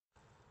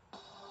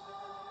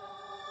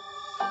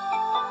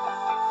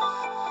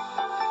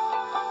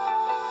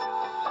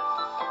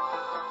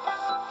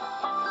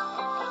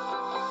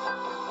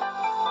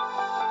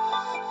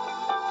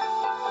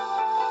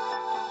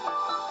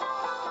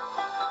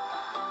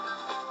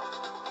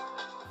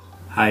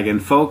Hi again,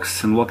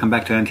 folks, and welcome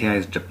back to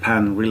NTI's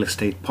Japan Real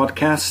Estate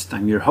Podcast.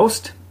 I'm your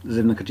host,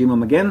 Ziv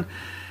Nakajima again.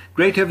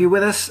 Great to have you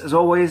with us, as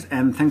always,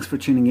 and thanks for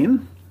tuning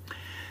in.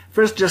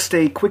 First, just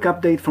a quick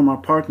update from our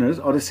partners,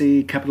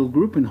 Odyssey Capital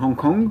Group in Hong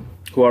Kong,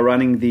 who are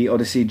running the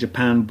Odyssey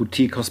Japan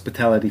Boutique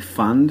Hospitality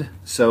Fund.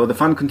 So the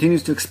fund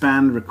continues to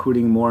expand,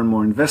 recruiting more and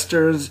more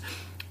investors,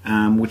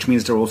 which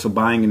means they're also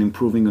buying and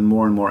improving on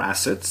more and more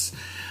assets.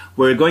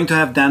 We're going to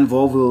have Dan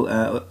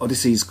Volville,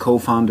 Odyssey's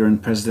co-founder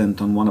and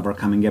president, on one of our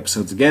coming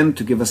episodes again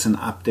to give us an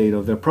update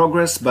of their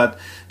progress. But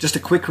just a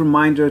quick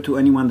reminder to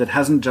anyone that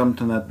hasn't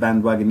jumped on that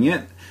bandwagon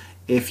yet,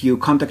 if you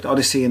contact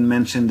Odyssey and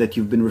mention that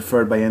you've been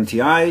referred by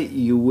NTI,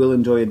 you will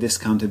enjoy a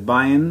discounted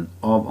buy-in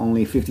of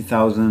only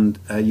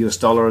 $50,000 US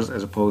dollars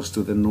as opposed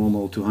to the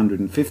normal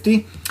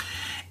 250.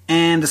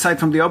 And aside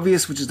from the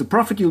obvious, which is the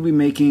profit you'll be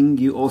making,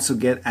 you also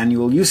get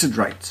annual usage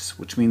rights,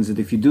 which means that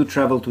if you do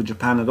travel to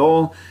Japan at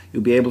all,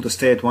 you'll be able to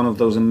stay at one of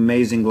those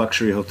amazing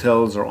luxury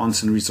hotels or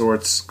onsen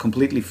resorts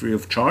completely free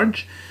of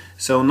charge.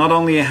 So not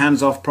only a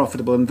hands-off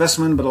profitable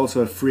investment, but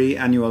also a free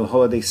annual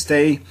holiday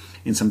stay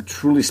in some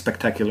truly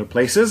spectacular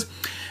places.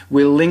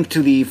 We'll link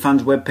to the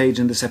fund's webpage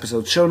in this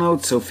episode's show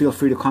notes, so feel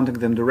free to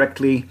contact them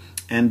directly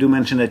and do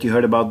mention that you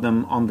heard about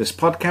them on this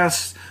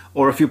podcast.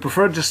 Or if you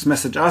prefer, just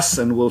message us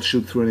and we'll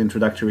shoot through an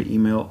introductory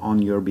email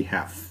on your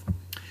behalf.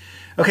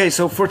 Okay,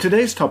 so for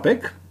today's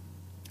topic,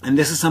 and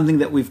this is something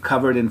that we've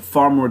covered in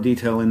far more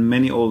detail in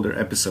many older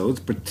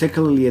episodes,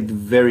 particularly at the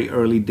very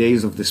early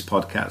days of this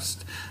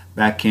podcast,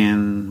 back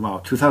in,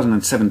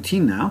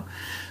 2017 now.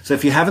 So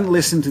if you haven't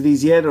listened to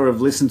these yet or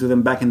have listened to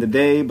them back in the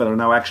day, but are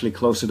now actually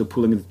closer to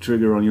pulling the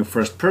trigger on your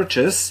first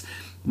purchase,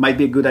 might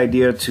be a good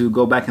idea to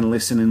go back and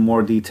listen in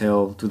more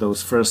detail to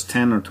those first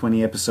 10 or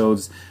 20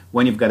 episodes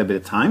when you've got a bit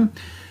of time.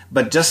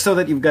 But just so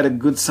that you've got a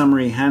good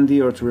summary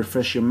handy or to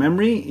refresh your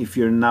memory, if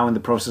you're now in the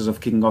process of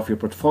kicking off your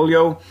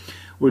portfolio,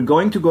 we're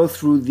going to go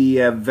through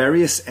the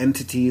various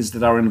entities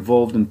that are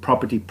involved in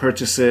property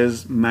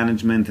purchases,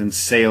 management, and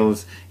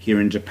sales here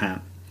in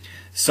Japan.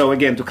 So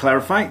again, to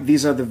clarify,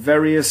 these are the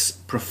various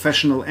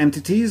professional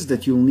entities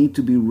that you'll need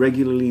to be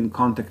regularly in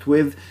contact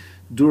with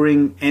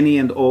during any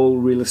and all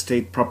real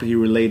estate property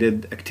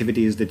related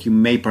activities that you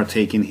may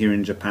partake in here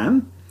in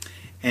Japan.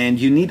 And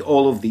you need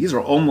all of these, or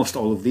almost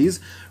all of these,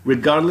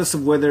 regardless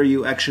of whether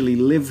you actually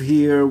live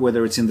here,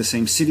 whether it's in the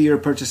same city you're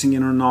purchasing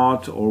in or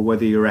not, or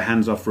whether you're a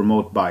hands-off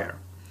remote buyer.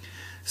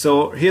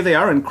 So here they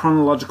are in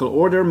chronological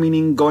order,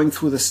 meaning going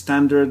through the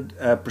standard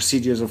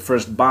procedures of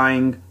first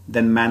buying,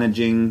 then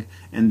managing,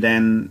 and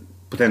then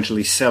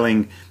potentially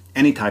selling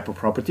any type of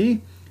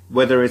property,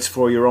 whether it's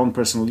for your own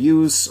personal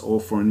use or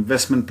for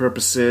investment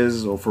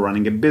purposes or for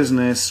running a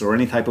business or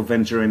any type of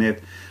venture in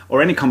it,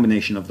 or any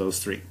combination of those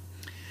three.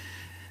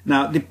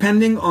 Now,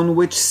 depending on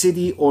which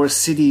city or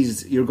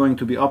cities you're going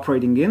to be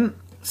operating in,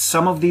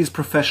 some of these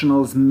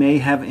professionals may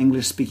have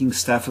English-speaking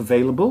staff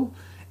available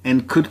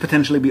and could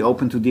potentially be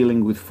open to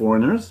dealing with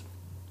foreigners.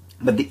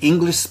 But the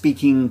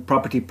English-speaking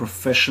property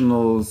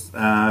professionals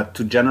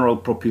to general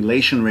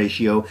population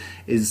ratio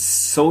is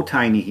so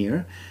tiny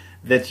here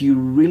that you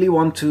really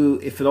want to,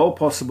 if at all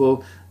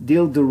possible,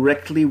 deal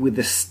directly with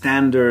the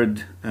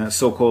standard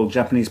so-called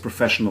Japanese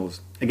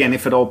professionals. Again,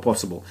 if at all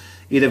possible,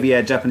 either via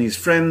a Japanese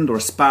friend or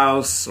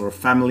spouse or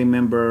family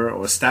member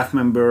or staff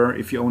member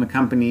if you own a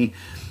company,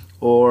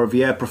 or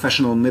via a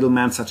professional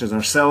middleman such as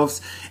ourselves.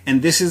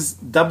 And this is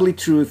doubly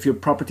true if your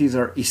properties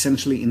are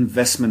essentially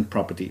investment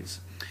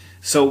properties.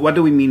 So what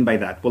do we mean by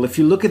that? Well, if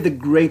you look at the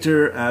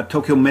greater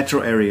Tokyo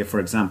metro area, for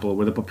example,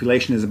 where the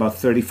population is about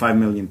 35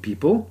 million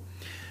people,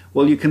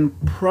 well, you can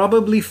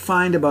probably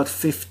find about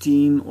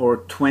 15 or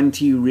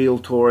 20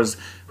 realtors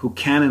who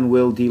can and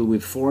will deal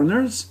with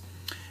foreigners,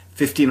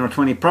 15 or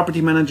 20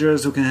 property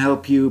managers who can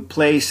help you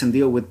place and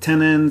deal with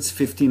tenants,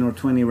 15 or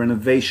 20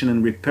 renovation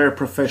and repair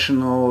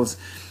professionals,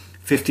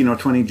 15 or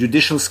 20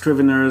 judicial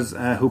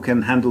scriveners who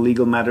can handle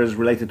legal matters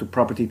related to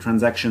property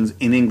transactions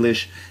in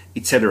English,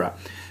 etc.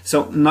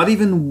 So not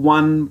even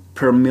one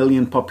per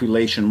million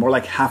population, more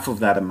like half of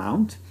that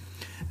amount.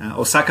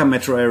 Osaka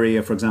metro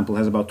area, for example,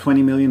 has about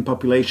 20 million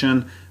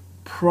population,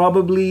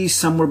 probably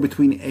somewhere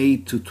between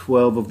 8 to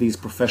 12 of these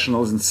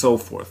professionals and so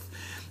forth.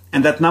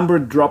 And that number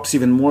drops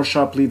even more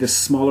sharply the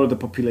smaller the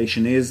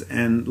population is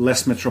and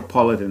less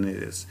metropolitan it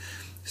is.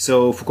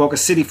 So Fukuoka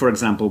City, for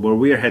example, where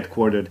we are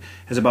headquartered,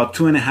 has about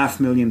 2.5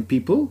 million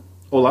people,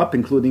 all up,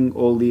 including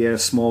all the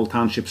small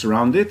townships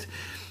around it.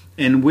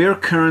 And we're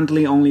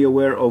currently only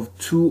aware of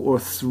 2 or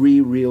 3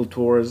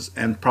 realtors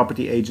and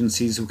property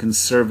agencies who can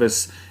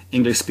service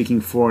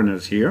English-speaking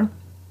foreigners here.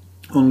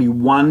 Only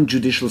 1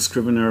 judicial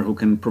scrivener who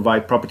can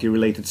provide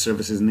property-related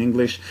services in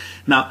English.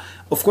 Now,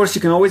 of course,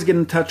 you can always get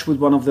in touch with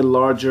one of the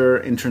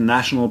larger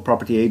international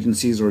property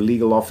agencies or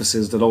legal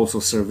offices that also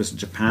service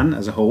Japan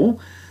as a whole.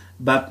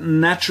 But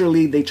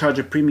naturally, they charge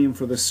a premium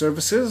for their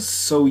services,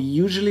 so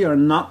usually are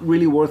not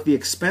really worth the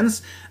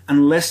expense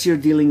unless you're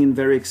dealing in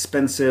very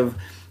expensive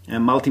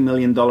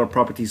multi-million-dollar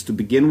properties to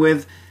begin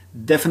with.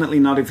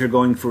 Definitely not if you're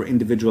going for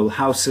individual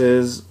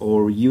houses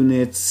or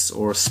units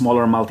or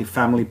smaller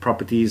multifamily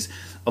properties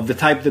of the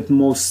type that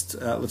most,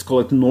 let's call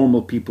it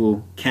normal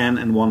people, can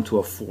and want to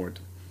afford.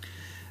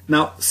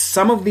 Now,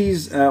 some of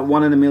these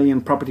 1 in a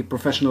million property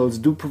professionals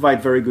do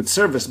provide very good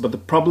service, but the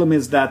problem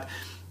is that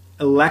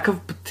a lack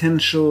of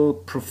potential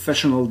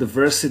professional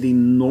diversity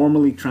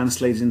normally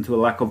translates into a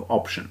lack of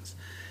options.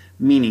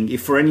 Meaning,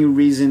 if for any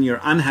reason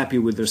you're unhappy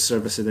with their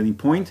service at any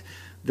point,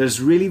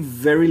 there's really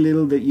very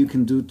little that you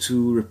can do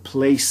to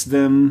replace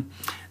them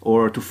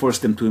or to force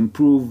them to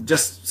improve,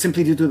 just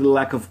simply due to the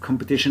lack of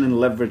competition and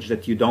leverage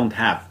that you don't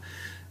have.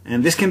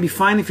 And this can be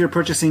fine if you're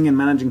purchasing and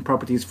managing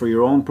properties for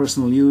your own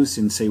personal use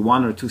in, say,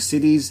 1 or 2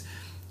 cities.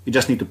 You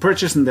just need to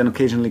purchase and then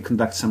occasionally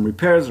conduct some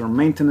repairs or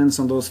maintenance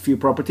on those few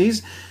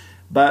properties.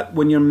 But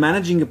when you're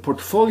managing a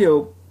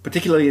portfolio,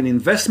 particularly an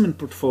investment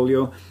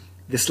portfolio,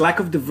 this lack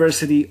of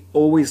diversity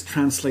always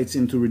translates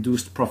into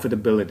reduced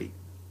profitability.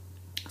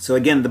 So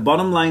again, the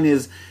bottom line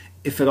is,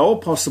 if at all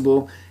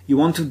possible, you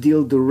want to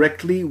deal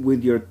directly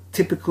with your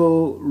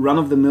typical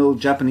run-of-the-mill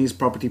Japanese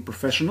property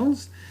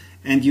professionals,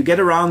 and you get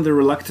around the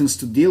reluctance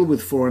to deal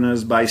with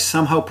foreigners by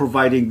somehow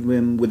providing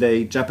them with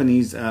a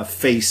Japanese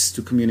face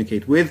to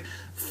communicate with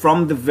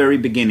from the very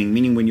beginning,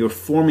 meaning when you're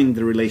forming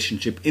the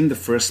relationship in the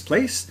first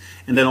place,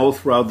 and then all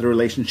throughout the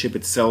relationship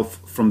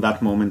itself from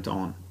that moment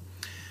on.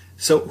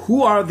 So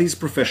who are these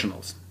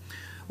professionals?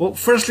 Well,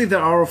 firstly,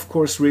 there are, of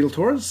course,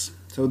 realtors.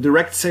 So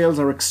direct sales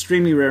are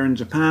extremely rare in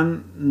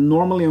Japan,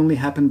 normally only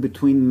happen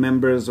between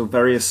members of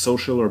various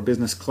social or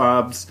business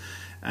clubs,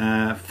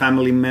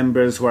 family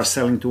members who are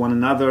selling to one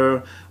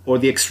another, or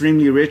the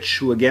extremely rich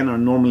who again are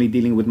normally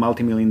dealing with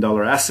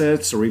multi-million-dollar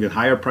assets or even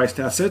higher priced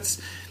assets.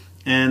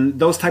 And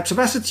those types of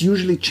assets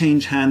usually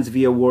change hands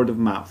via word of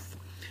mouth.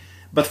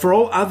 But for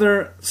all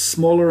other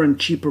smaller and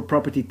cheaper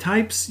property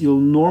types, you'll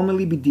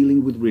normally be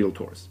dealing with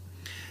realtors.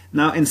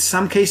 Now, in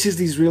some cases,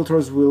 these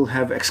realtors will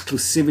have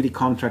exclusivity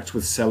contracts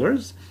with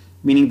sellers,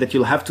 meaning that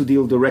you'll have to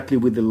deal directly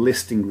with the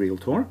listing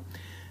realtor.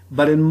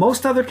 But in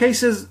most other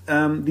cases,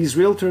 these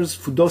realtors,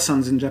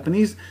 fudosans in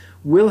Japanese,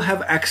 will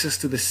have access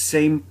to the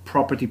same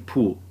property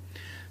pool.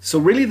 So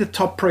really the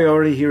top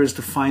priority here is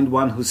to find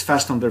one who's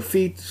fast on their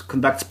feet,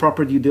 conducts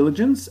proper due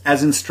diligence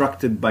as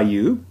instructed by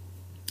you.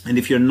 And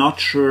if you're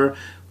not sure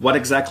what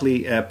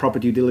exactly proper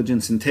due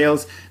diligence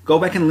entails, go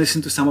back and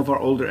listen to some of our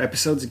older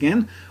episodes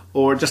again,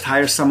 or just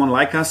hire someone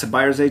like us, a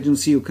buyer's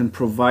agency, who can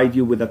provide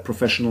you with that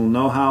professional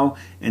know-how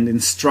and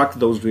instruct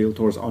those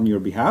realtors on your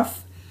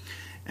behalf.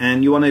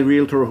 And you want a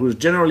realtor who's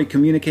generally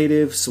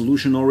communicative,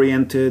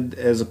 solution-oriented,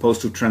 as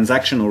opposed to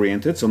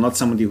transaction-oriented, so not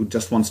somebody who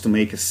just wants to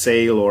make a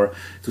sale or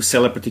to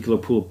sell a particular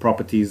pool of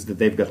properties that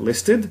they've got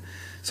listed.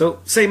 So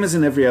same as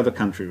in every other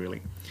country,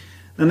 really.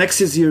 The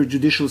next is your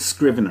judicial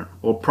scrivener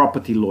or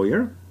property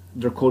lawyer.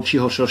 They're called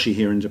shihoshoshi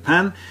here in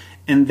Japan,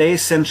 and they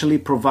essentially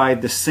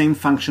provide the same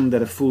function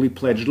that a fully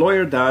pledged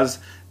lawyer does,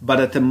 but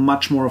at a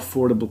much more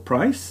affordable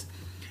price.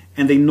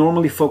 And they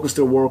normally focus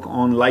their work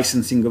on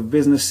licensing of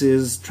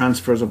businesses,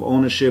 transfers of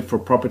ownership for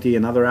property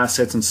and other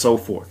assets, and so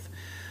forth.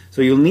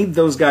 So you'll need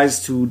those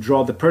guys to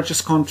draw the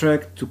purchase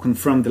contract, to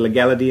confirm the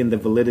legality and the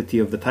validity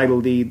of the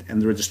title deed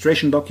and the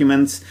registration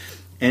documents.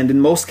 And in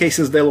most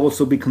cases, they'll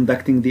also be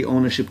conducting the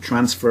ownership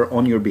transfer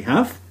on your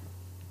behalf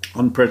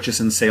on purchase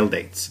and sale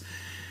dates.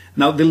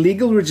 Now, the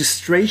legal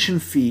registration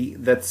fee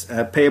that's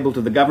payable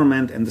to the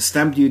government and the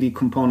stamp duty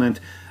component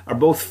are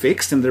both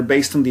fixed, and they're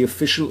based on the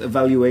official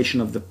evaluation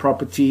of the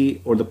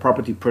property or the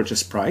property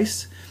purchase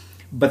price.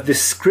 But the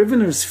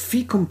scrivener's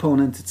fee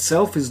component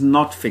itself is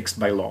not fixed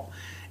by law,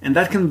 and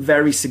that can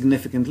vary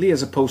significantly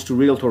as opposed to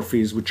realtor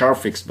fees, which are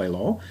fixed by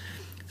law.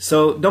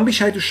 So don't be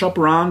shy to shop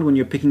around when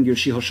you're picking your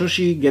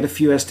shihoshoshi. Get a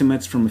few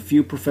estimates from a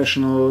few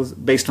professionals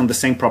based on the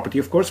same property,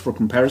 of course, for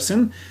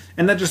comparison,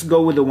 and then just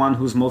go with the one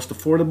who's most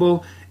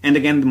affordable and,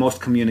 again, the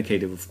most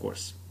communicative, of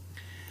course.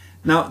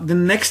 Now, the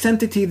next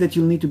entity that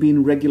you'll need to be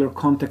in regular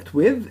contact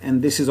with,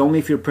 and this is only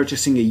if you're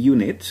purchasing a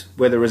unit,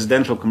 whether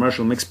residential,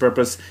 commercial, mixed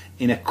purpose,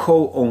 in a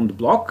co-owned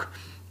block,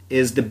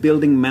 is the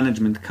building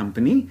management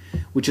company,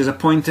 which is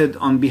appointed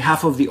on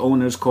behalf of the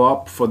owner's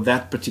co-op for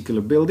that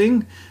particular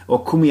building,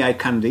 or kumiai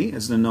kandi,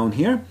 as they're known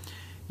here.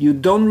 You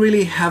don't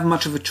really have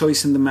much of a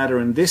choice in the matter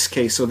in this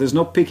case, so there's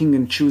no picking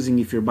and choosing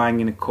if you're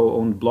buying in a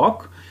co-owned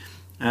block.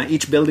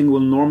 Each building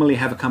will normally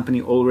have a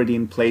company already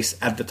in place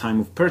at the time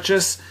of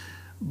purchase,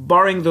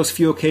 barring those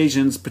few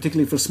occasions,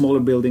 particularly for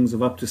smaller buildings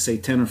of up to, say,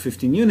 10 or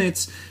 15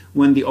 units,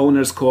 when the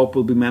owner's co-op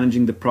will be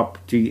managing the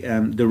property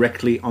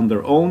directly on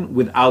their own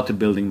without a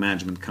building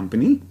management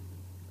company,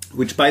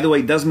 which, by the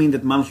way, does mean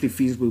that monthly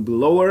fees will be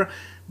lower,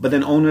 but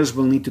then owners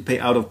will need to pay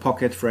out of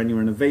pocket for any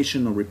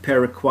renovation or repair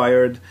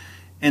required.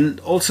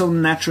 And also,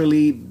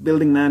 naturally,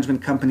 building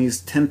management companies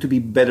tend to be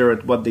better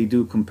at what they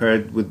do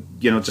compared with,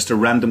 just a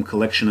random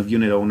collection of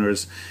unit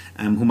owners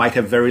who might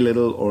have very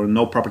little or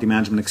no property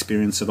management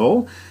experience at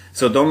all.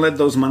 So don't let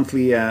those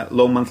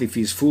low monthly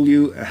fees fool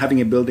you.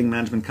 Having a building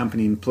management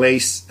company in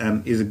place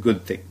is a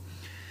good thing.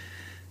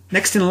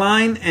 Next in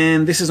line,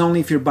 and this is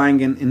only if you're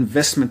buying an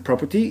investment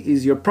property,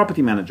 is your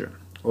property manager,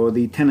 or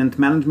the tenant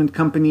management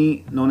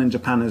company, known in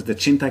Japan as the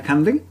Chintai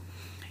Kanri.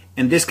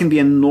 And this can be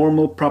a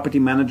normal property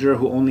manager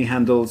who only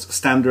handles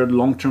standard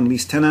long-term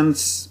lease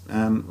tenants,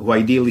 who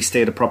ideally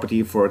stay at a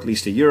property for at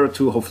least a year or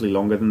two, hopefully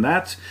longer than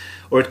that.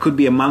 Or it could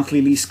be a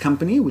monthly lease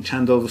company, which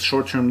handles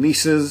short-term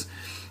leases.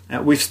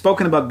 We've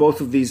spoken about both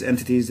of these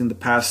entities in the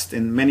past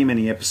in many,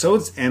 many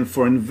episodes. And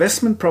for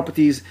investment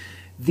properties,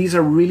 these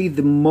are really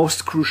the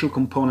most crucial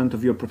component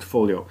of your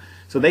portfolio.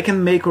 So they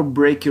can make or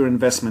break your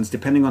investments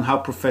depending on how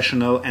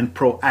professional and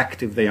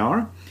proactive they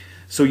are.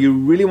 So you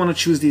really want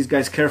to choose these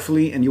guys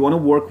carefully, and you want to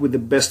work with the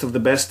best of the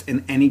best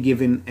in any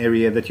given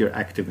area that you're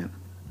active in.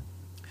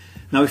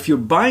 Now, if you're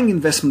buying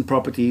investment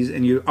properties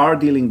and you are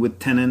dealing with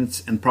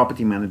tenants and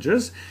property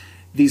managers,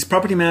 these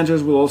property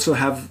managers will also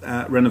have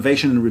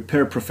renovation and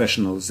repair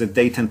professionals that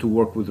they tend to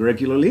work with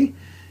regularly.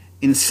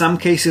 In some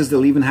cases,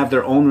 they'll even have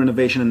their own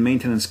renovation and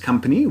maintenance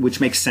company, which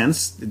makes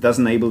sense. It does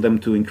enable them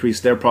to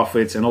increase their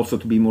profits and also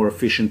to be more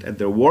efficient at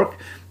their work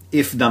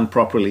if done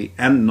properly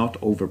and not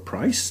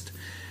overpriced.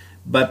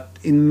 But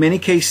in many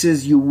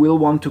cases, you will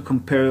want to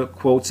compare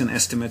quotes and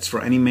estimates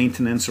for any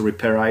maintenance or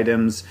repair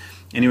items,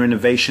 any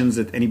renovations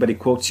that anybody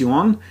quotes you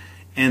on.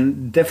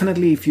 And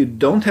definitely, if you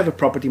don't have a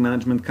property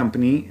management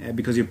company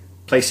because you're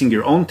placing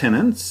your own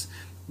tenants,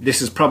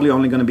 this is probably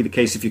only going to be the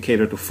case if you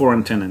cater to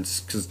foreign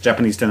tenants, because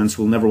Japanese tenants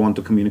will never want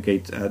to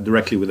communicate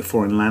directly with a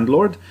foreign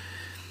landlord.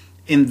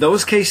 In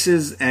those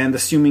cases, and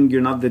assuming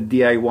you're not the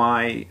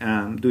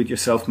DIY,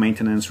 do-it-yourself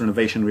maintenance,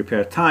 renovation,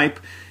 repair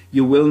type,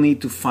 you will need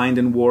to find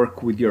and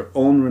work with your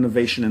own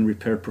renovation and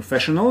repair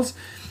professionals.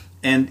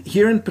 And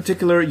here in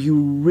particular,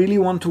 you really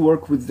want to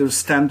work with the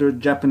standard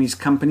Japanese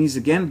companies,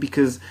 again,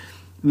 because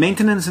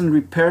maintenance and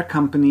repair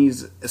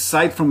companies,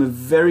 aside from a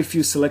very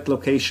few select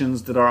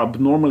locations that are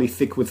abnormally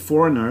thick with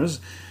foreigners,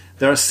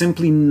 there are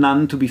simply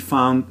none to be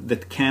found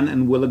that can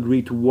and will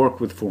agree to work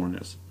with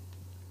foreigners.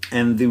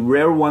 And the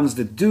rare ones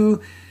that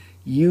do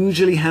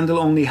usually handle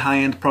only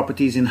high-end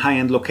properties in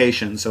high-end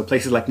locations. So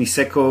places like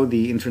Niseko,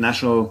 the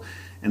international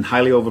and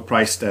highly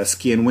overpriced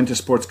ski and winter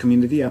sports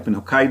community up in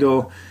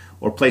Hokkaido,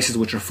 or places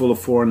which are full of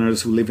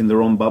foreigners who live in their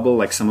own bubble,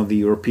 like some of the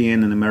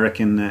European and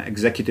American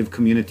executive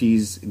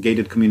communities,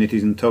 gated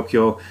communities in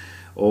Tokyo,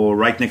 or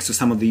right next to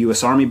some of the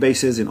US Army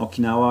bases in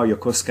Okinawa,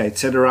 Yokosuka,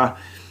 etc.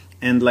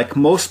 And like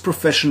most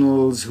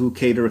professionals who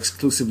cater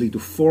exclusively to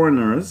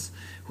foreigners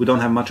who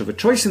don't have much of a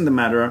choice in the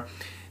matter,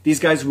 these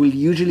guys will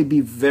usually be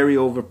very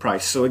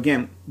overpriced. So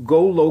again,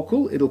 go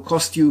local. It'll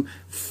cost you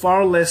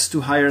far less to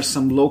hire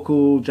some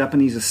local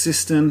Japanese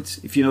assistant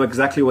if you know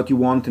exactly what you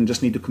want and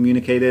just need to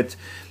communicate it,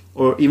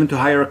 or even to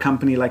hire a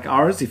company like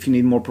ours if you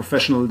need more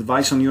professional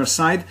advice on your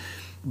side.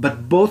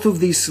 But both of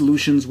these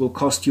solutions will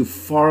cost you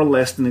far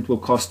less than it will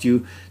cost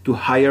you to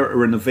hire a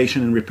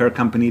renovation and repair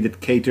company that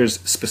caters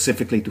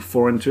specifically to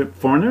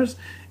foreigners,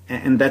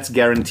 and that's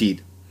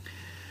guaranteed.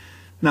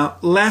 Now,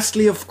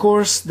 lastly, of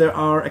course, there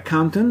are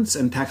accountants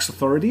and tax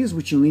authorities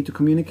which you'll need to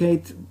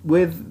communicate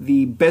with.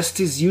 The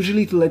best is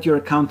usually to let your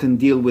accountant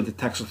deal with the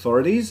tax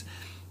authorities.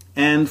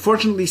 And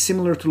fortunately,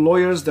 similar to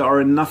lawyers, there are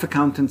enough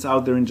accountants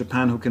out there in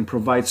Japan who can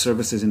provide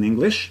services in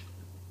English.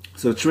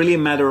 So it's really a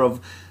matter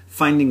of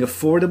finding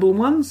affordable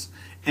ones,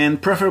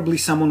 and preferably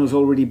someone who's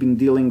already been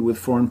dealing with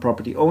foreign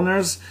property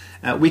owners.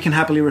 We can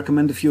happily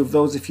recommend a few of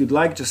those if you'd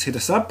like. Just hit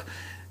us up.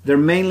 They're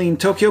mainly in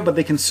Tokyo, but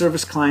they can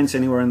service clients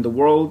anywhere in the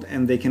world,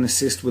 and they can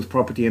assist with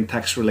property and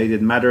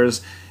tax-related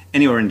matters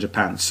anywhere in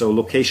Japan. So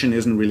location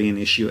isn't really an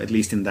issue, at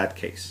least in that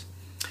case.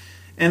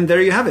 And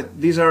there you have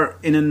it. These are,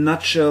 in a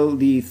nutshell,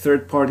 the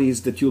third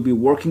parties that you'll be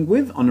working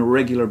with on a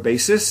regular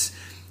basis,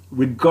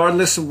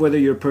 regardless of whether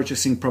you're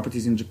purchasing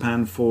properties in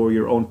Japan for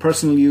your own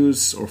personal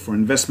use or for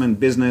investment,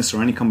 business,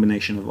 or any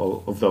combination of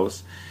all of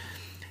those.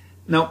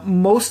 Now,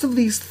 most of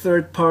these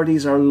third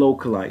parties are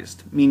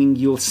localized, meaning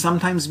you'll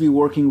sometimes be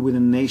working with a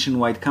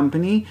nationwide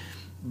company,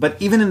 but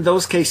even in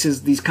those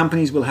cases, these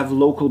companies will have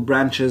local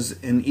branches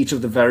in each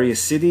of the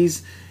various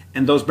cities,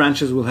 and those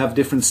branches will have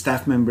different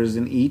staff members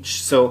in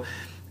each. So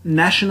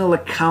national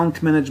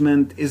account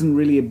management isn't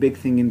really a big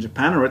thing in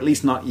Japan, or at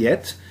least not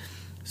yet.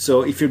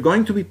 So if you're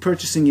going to be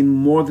purchasing in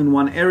more than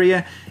one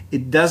area,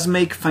 it does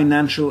make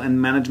financial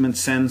and management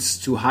sense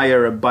to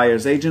hire a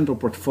buyer's agent or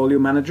portfolio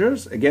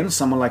managers, again,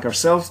 someone like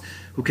ourselves,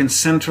 who can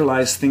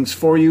centralize things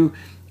for you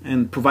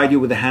and provide you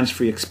with a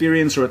hands-free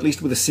experience, or at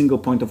least with a single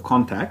point of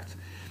contact.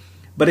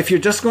 But if you're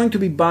just going to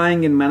be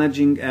buying and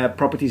managing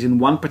properties in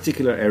one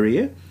particular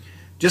area,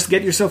 just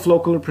get yourself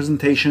local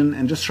representation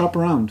and just shop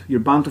around. You're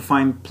bound to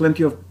find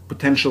plenty of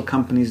potential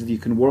companies that you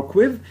can work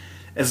with,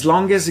 as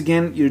long as,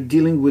 again, you're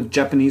dealing with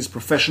Japanese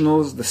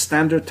professionals, the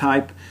standard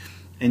type,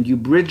 and you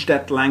bridge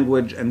that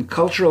language and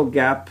cultural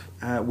gap,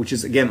 which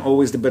is, again,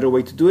 always the better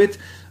way to do it,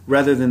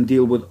 rather than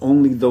deal with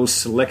only those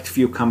select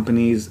few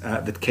companies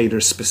that cater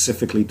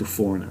specifically to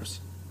foreigners.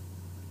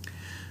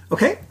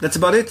 Okay, that's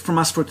about it from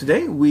us for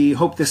today. We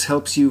hope this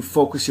helps you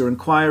focus your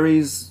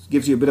inquiries,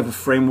 gives you a bit of a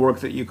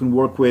framework that you can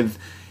work with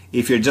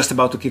if you're just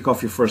about to kick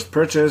off your first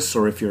purchase,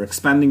 or if you're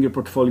expanding your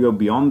portfolio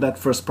beyond that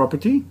first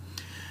property.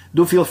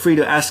 Do feel free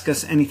to ask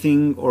us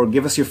anything or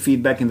give us your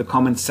feedback in the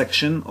comments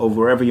section or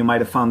wherever you might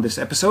have found this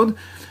episode.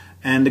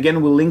 And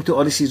again, we'll link to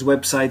Odyssey's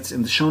websites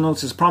in the show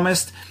notes as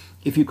promised.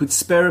 If you could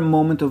spare a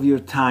moment of your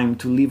time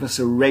to leave us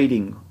a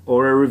rating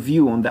or a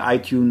review on the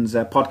iTunes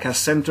Podcast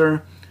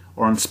Center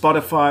or on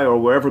Spotify or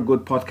wherever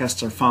good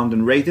podcasts are found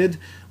and rated,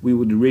 we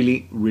would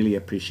really, really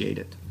appreciate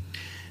it.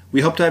 We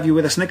hope to have you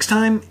with us next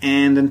time.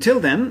 And until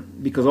then,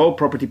 because all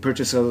property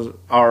purchases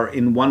are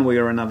in one way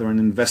or another an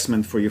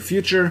investment for your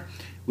future,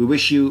 we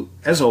wish you,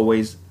 as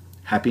always,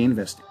 happy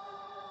investing.